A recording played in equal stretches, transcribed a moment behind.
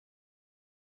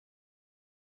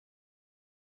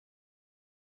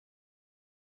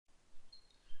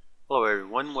Hello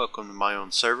everyone, welcome to my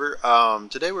own server.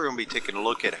 Today we're going to be taking a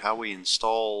look at how we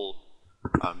install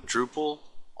Drupal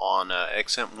on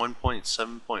XAMPP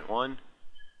 1.7.1,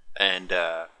 and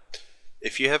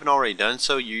if you haven't already done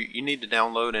so, you need to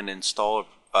download and install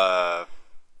a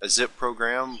zip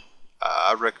program.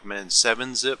 I recommend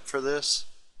 7-zip for this.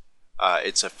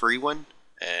 It's a free one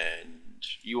and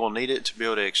you will need it to be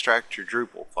able to extract your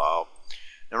Drupal file.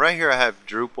 Now right here I have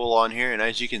Drupal on here, and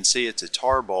as you can see it's a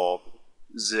tarball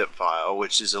zip file,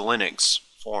 which is a Linux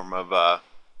form of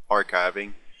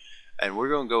archiving, and we're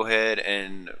going to go ahead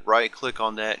and right click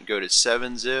on that and go to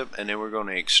 7-zip, and then we're going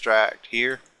to extract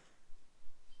here.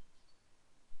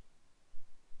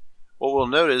 What we'll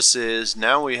notice is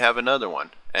now we have another one,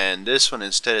 and this one,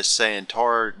 instead of saying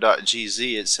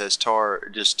tar.gz, it says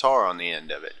just tar on the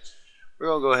end of it. We're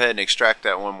going to go ahead and extract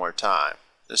that one more time.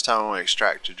 This time I'm going to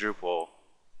extract to Drupal.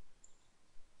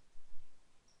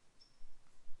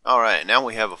 Alright, now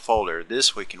we have a folder.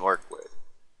 This we can work with.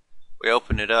 We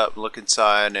open it up, look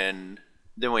inside, and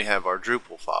then we have our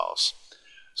Drupal files.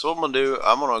 So what I'm going to do,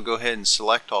 I'm going to go ahead and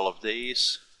select all of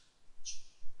these.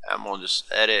 I'm going to just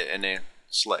edit and then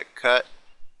select cut.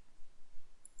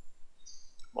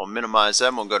 We'll minimize that.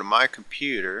 I'm going to go to my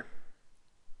computer,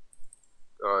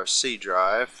 go to our C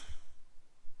drive,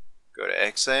 go to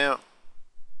XAMPP,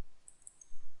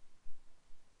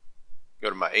 go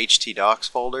to my htdocs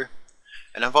folder.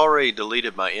 And I've already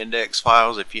deleted my index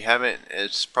files. If you haven't,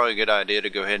 it's probably a good idea to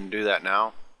go ahead and do that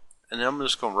now. And then I'm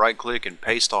just going to right click and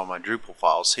paste all my Drupal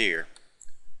files here.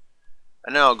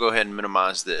 And now I'll go ahead and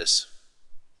minimize this.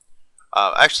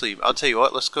 Actually, I'll tell you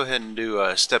what, let's go ahead and do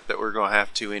a step that we're going to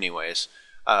have to anyways.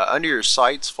 Under your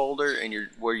sites folder and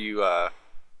where you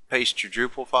paste your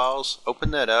Drupal files,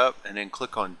 open that up and then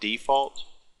click on default.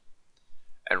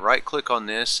 And right click on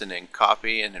this and then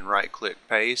copy, and then right click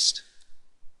paste.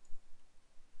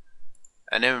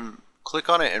 And then click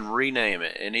on it and rename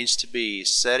it. It needs to be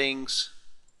settings.php.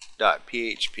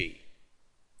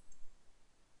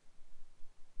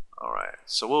 Alright,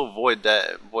 so we'll avoid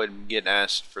getting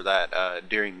asked for that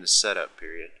during the setup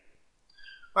period.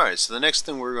 Alright, so the next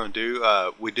thing we're going to do,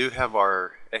 we do have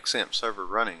our XAMPP server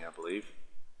running, I believe.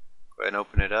 Go ahead and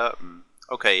open it up. And,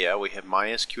 okay, yeah, we have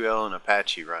MySQL and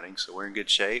Apache running, so we're in good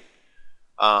shape.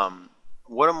 What I'm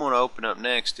going to open up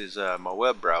next is my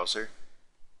web browser.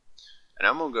 And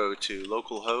I'm going to go to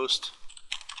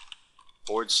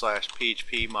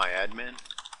localhost/php myadmin, and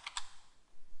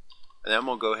then I'm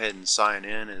going to go ahead and sign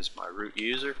in as my root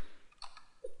user.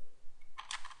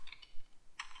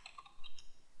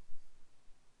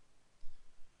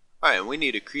 Alright, we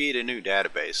need to create a new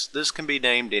database. This can be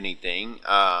named anything.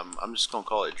 I'm just going to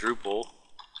call it Drupal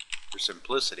for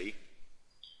simplicity.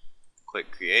 Click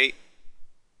create.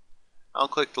 I'll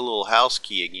click the little house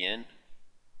key again.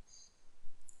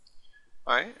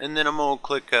 Alright, and then I'm going to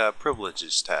click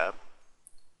Privileges tab.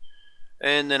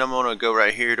 And then I'm going to go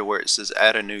right here to where it says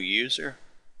Add a new user.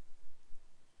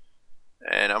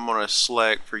 And I'm going to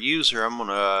select for user,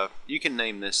 you can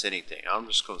name this anything. I'm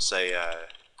just going to say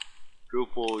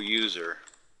Drupal user.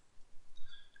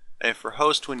 And for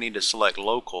host, we need to select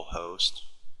localhost.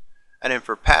 And then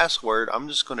for password, I'm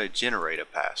just going to generate a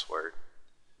password.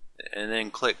 And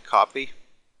then click copy.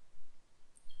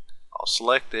 I'll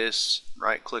select this,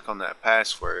 right click on that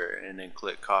password, and then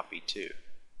click copy to.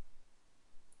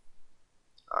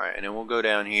 Alright, and then we'll go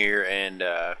down here and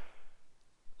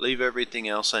leave everything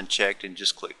else unchecked and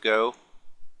just click go.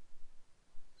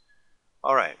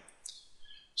 Alright,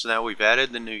 so now we've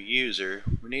added the new user.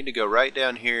 We need to go right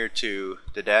down here to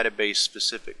the database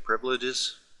specific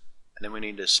privileges, and then we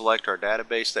need to select our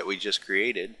database that we just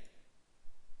created.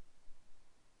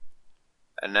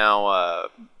 And now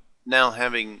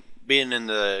being in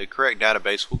the correct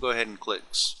database, we'll go ahead and click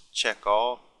check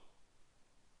all.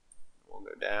 We'll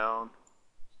go down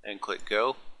and click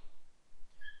go.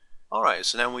 Alright,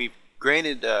 so now we've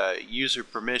granted user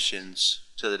permissions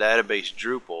to the database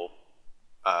Drupal,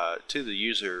 to the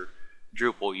user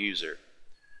Drupal user.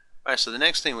 Alright, so the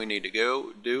next thing we need to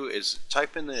go do is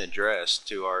type in the address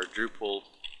to our Drupal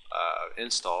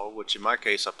install, which in my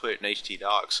case I put it in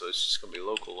htdocs, so it's just going to be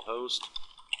localhost.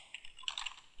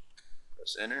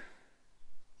 Press enter.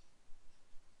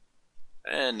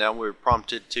 And now we're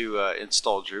prompted to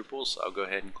install Drupal, so I'll go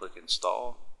ahead and click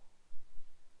install.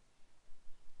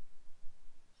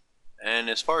 And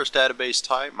as far as database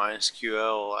type,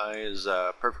 MySQL is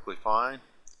perfectly fine.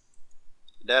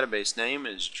 The database name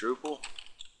is Drupal,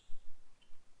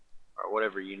 or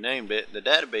whatever you named it. The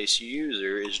database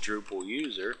user is Drupal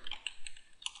user.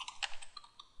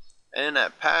 And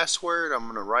that password, I'm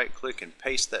going to right click and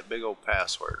paste that big old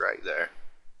password right there.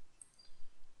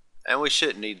 and we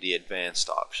shouldn't need the advanced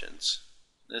options.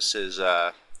 This is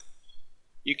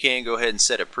you can go ahead and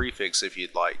set a prefix if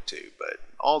you'd like to, but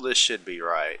all this should be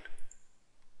right.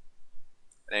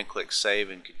 And then click Save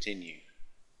and Continue.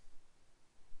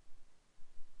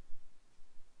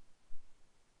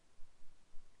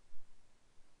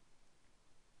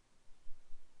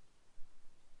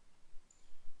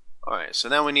 Alright, so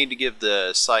now we need to give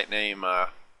the site name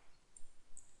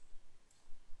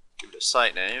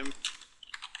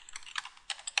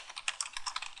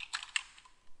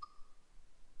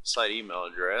site email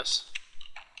address,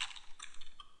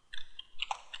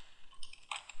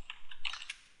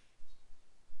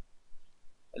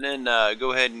 and then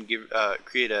go ahead and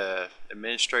create a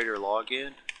administrator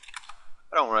login.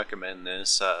 I don't recommend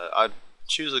this. I'd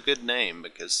choose a good name,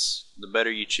 because the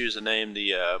better you choose a name,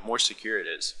 the more secure it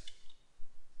is.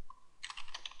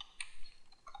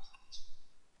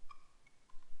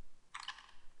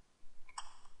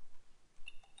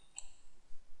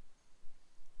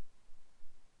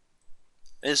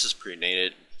 This is pretty neat.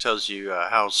 It tells you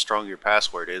how strong your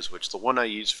password is, which the one I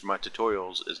use for my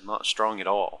tutorials is not strong at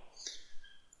all.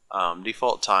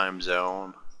 Default time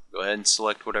zone. Go ahead and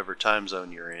select whatever time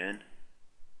zone you're in.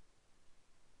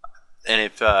 And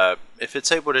if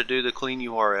it's able to do the clean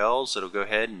URLs, it'll go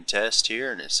ahead and test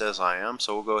here, and it says I am,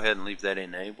 so we'll go ahead and leave that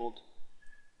enabled.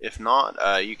 If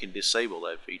not, you can disable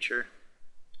that feature.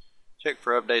 Check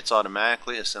for updates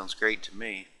automatically. It sounds great to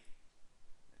me.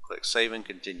 Click Save and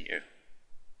Continue.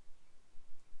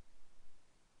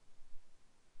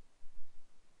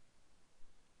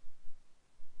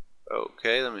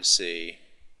 Okay, let me see.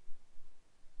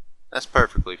 That's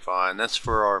perfectly fine. That's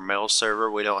for our mail server.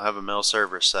 We don't have a mail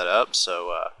server set up,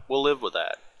 so we'll live with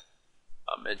that.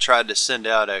 It tried to send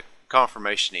out a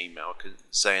confirmation email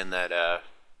saying that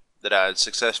that I had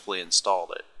successfully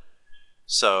installed it.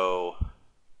 So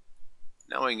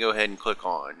now we can go ahead and click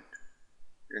on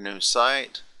your new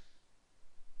site,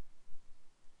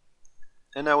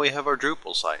 and now we have our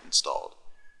Drupal site installed.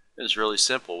 It's really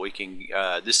simple. We can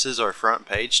this is our front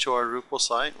page to our Drupal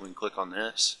site. We can click on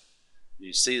this.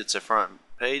 You see it's a front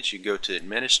page. You go to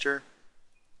Administer,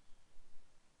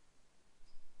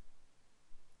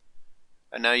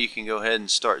 and now you can go ahead and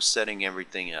start setting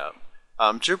everything up.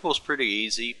 Drupal's pretty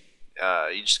easy.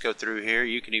 You just go through here.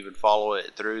 You can even follow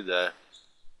it through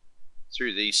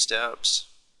these steps.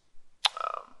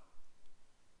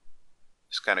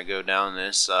 Just kind of go down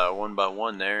this one by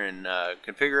one there and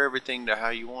configure everything to how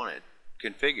you want it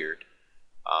configured.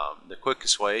 The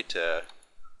quickest way to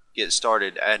get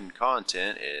started adding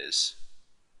content is,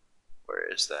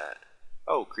 where is that?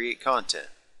 Oh, create content.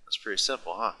 That's pretty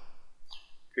simple, huh?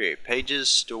 Create pages,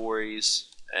 stories,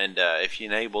 and if you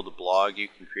enable the blog, you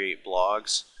can create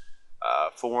blogs,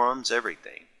 forums,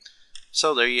 everything.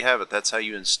 So there you have it. That's how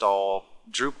you install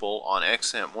Drupal on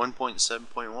XAMPP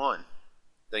 1.7.1.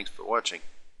 Thanks for watching.